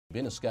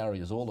Ben Asgari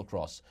is all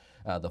across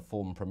the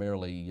form,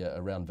 primarily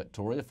around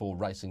Victoria for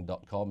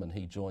racing.com, and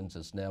he joins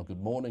us now.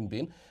 Good morning,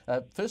 Ben.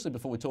 Firstly,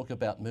 before we talk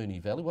about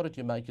Moonee Valley, what did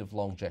you make of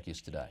Long Jack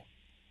yesterday?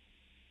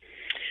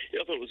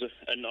 Yeah, I thought it was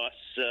a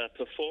nice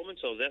performance.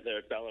 I was out there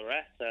at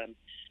Ballarat.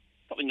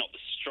 Probably not the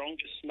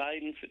strongest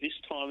maiden for this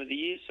time of the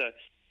year, so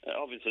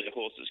obviously the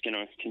horse is going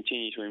to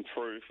continue to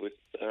improve with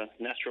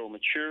natural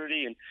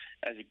maturity and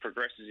as he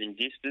progresses in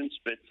distance,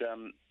 but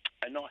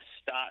a nice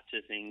start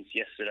to things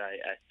yesterday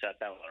at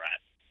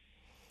Ballarat.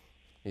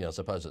 Yeah, I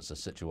suppose it's a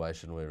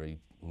situation where he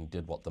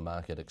did what the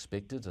market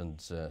expected,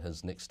 and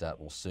his next start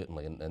will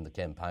certainly, and the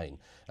campaign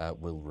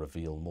will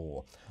reveal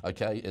more.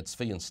 Okay, it's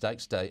Fee and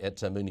Stakes Day at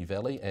Moonee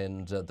Valley,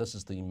 and this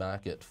is the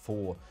market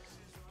for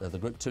the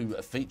Group 2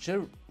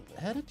 feature.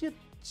 How did you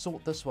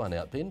sort this one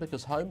out, Ben?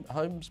 Because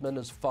Homesman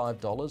is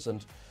 $5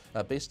 and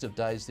Best of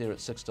Days there at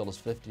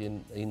 $6.50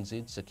 in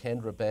NZ,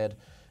 Secunderabad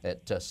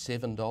at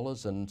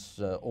 $7, and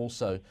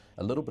also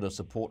a little bit of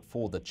support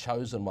for the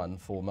Chosen One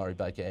for Murray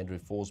Baker, Andrew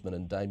Forsman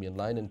and Damien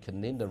Lane, and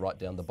Canenda right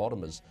down the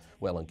bottom as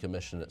well in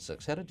commission at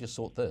 $6. How did you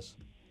sort this?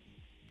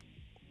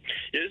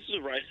 Yeah, this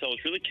is a race I was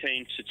really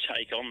keen to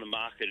take on the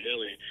market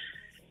earlier.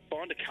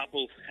 Find a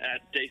couple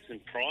at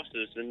decent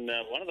prices, and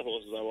one of the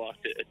horses I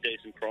liked at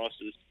decent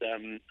prices,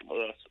 I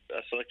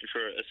selected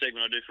for a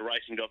segment I do for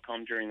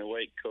racing.com during the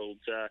week called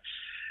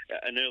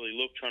an early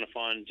look, trying to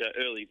find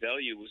early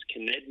value, was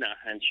Caneda,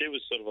 and she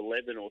was sort of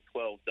 $11 or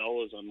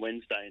 $12 on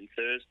Wednesday and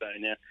Thursday.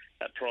 Now,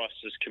 that price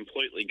is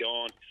completely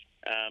gone.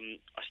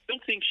 I still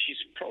think she's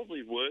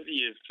probably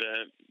worthy of,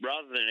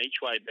 rather than an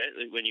each-way bet,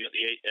 when you got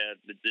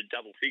the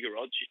double figure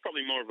odds, she's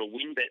probably more of a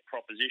win bet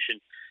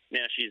proposition.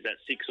 Now she's that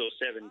 $6 or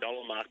 $7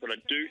 mark, but I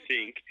do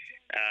think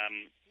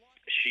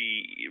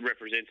she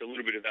represents a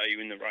little bit of value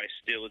in the race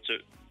still. It's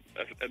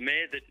a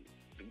mare that,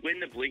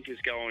 when the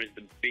blinkers go on, is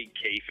the big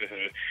key for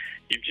her.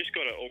 You've just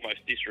got to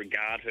almost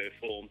disregard her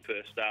form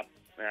first up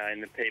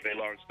in the PB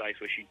Lawrence Stakes,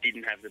 where she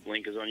didn't have the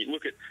blinkers on. You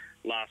look at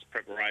last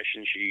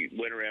preparation, she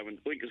went around when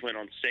the blinkers went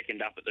on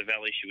second up at the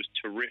Valley. She was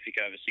terrific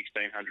over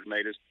 1,600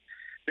 metres.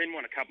 Then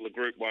won a couple of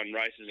Group 1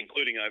 races,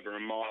 including over a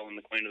mile in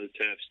the Queen of the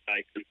Turf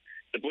Stakes. And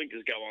the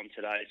blinkers go on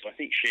today, so I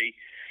think she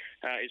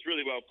is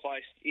really well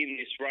placed in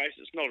this race.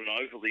 It's not an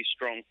overly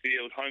strong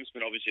field.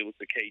 Homesman obviously looks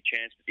a key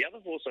chance, but the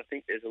other horse I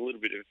think there's a little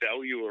bit of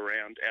value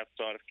around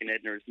outside of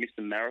Caneda is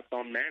Mr.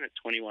 Marathon Man at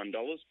 $21.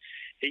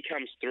 He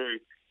comes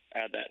through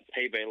that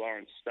PB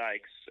Lawrence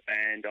Stakes,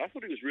 and I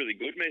thought he was really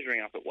good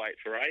measuring up at weight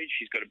for age.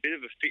 He's got a bit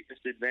of a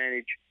fitness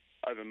advantage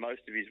over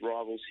most of his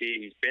rivals here.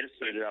 He's better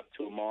suited up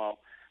to a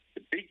mile.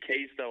 The big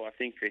keys, though, I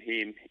think for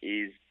him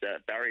is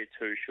Barrier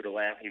 2 should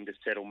allow him to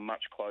settle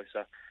much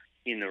closer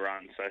in the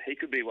run. So he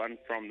could be one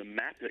from the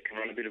map that can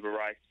run a bit of a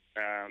race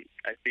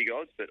at big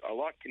odds. But I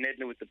like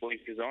Caneda with the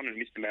blinkers on, and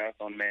Mr.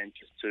 Marathon Man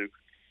just to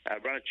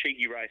run a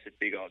cheeky race at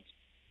big odds.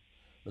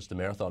 Mr.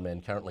 Marathon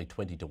Man currently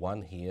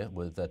 20-1 here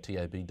with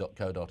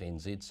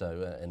tab.co.nz,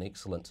 so an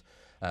excellent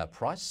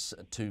price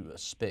to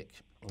spec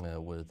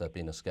with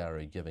Ben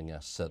Asgari giving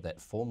us that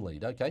form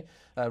lead. Okay,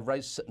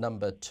 race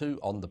number 2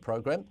 on the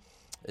program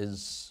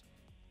is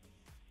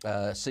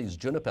sees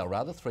Juniper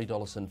rather,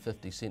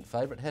 $3.50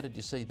 favourite. How did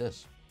you see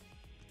this?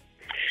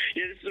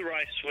 Yeah, this is a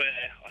race where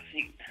I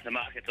think the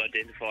market's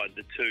identified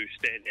the two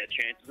standout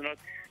chances, and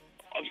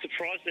I'm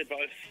surprised they're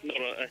both not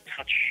a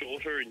touch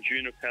shorter in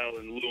Juniper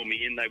and Lure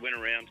Me In. They went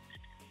around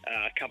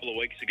a couple of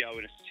weeks ago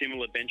in a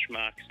similar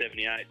benchmark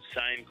 78,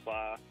 same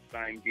class,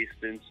 same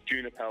distance.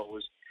 Juniper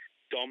was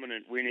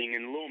dominant, winning,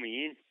 and Lure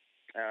Me In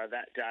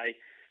that day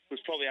was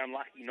probably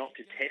unlucky not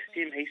to test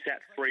him. He sat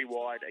 3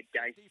 wide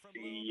against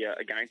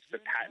the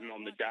pattern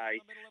on the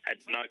day, had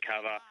no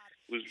cover,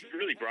 was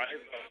really brave,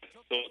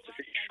 I thought, to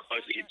finish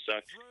close in. So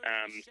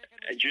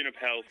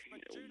Juniper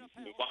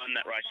won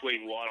that race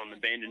swinging wide on the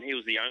bend, and he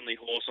was the only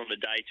horse on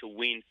the day to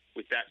win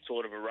with that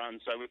sort of a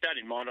run. So with that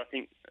in mind, I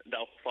think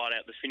they'll fight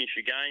out the finish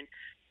again.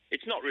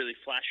 It's not really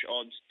flash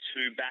odds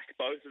to back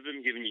both of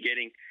them, given you're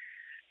getting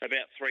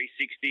about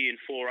 360 and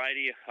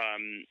 480.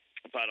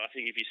 But I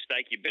think if you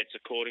stake your bets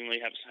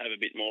accordingly, have a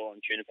bit more on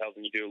Juniper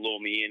than you do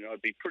Lure Me In. I'd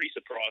be pretty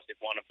surprised if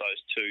one of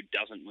those two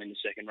doesn't win the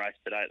second race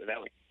today at the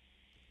Valley.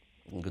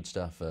 Good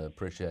stuff.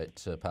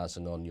 Appreciate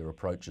passing on your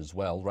approach as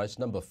well. Race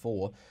number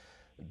 4.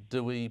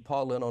 Do we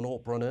pile in on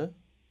Ortbrunner?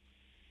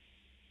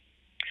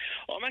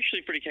 I'm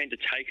actually pretty keen to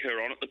take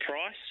her on at the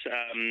price.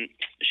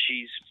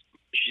 She's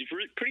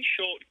pretty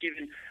short,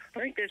 given I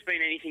think there's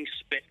been anything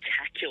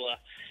spectacular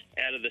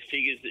out of the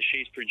figures that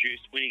she's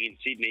produced winning in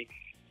Sydney.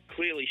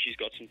 Clearly she's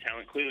got some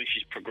talent, clearly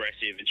she's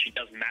progressive, and she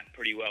does map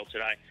pretty well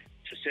today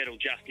to settle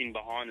just in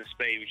behind the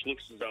speed, which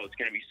looks as though it's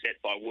going to be set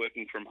by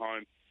Working From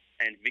Home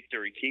and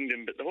Victory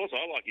Kingdom. But the horse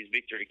I like is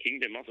Victory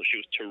Kingdom. I thought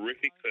she was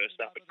terrific first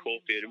up at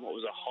Caulfield in what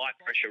was a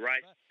high-pressure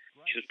race.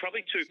 She was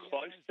probably too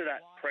close to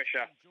that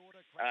pressure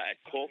at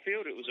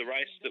Caulfield. It was a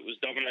race that was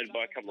dominated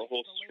by a couple of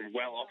horses from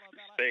well off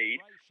the speed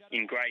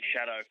in Grey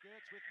Shadow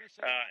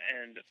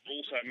and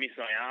also Miss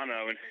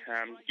Ayano.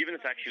 And given the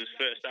fact she was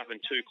first up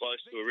and too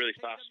close to a really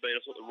fast speed, I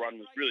thought the run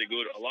was really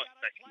good. I like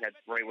the fact she had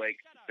 3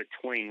 weeks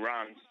between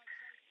runs.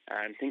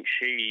 I think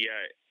she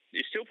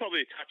is still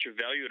probably a touch of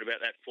value at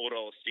about that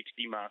 $4.60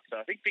 mark. So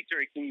I think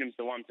Victory Kingdom's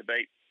the one to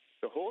beat.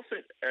 The horse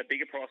at a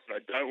bigger price that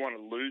I don't want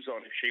to lose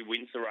on if she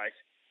wins the race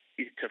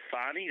is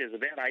Tafani. There's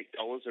about $8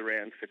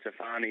 around for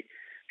Tafani.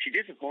 She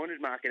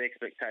disappointed market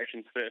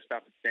expectations first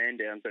up at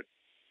Sandown, but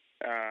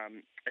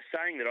a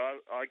saying that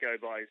I go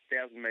by is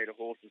 1,000-metre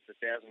horses to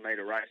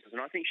 1,000-metre races, and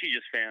I think she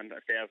just found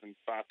 1,000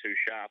 far too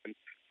sharp. And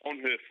on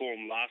her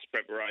form last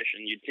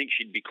preparation, you'd think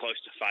she'd be close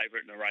to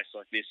favourite in a race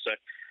like this. So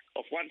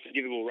off one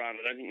forgivable run,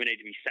 I don't think we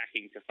need to be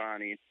sacking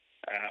Tafani.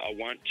 I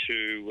want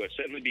to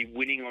certainly be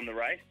winning on the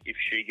race if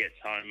she gets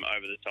home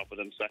over the top of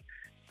them. So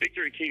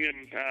Victory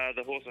Kingdom,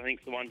 the horse I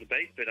think is the one to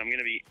beat, but I'm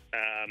going to be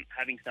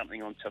having something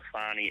on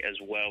Tafani as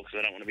well because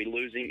I don't want to be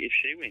losing if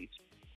she wins.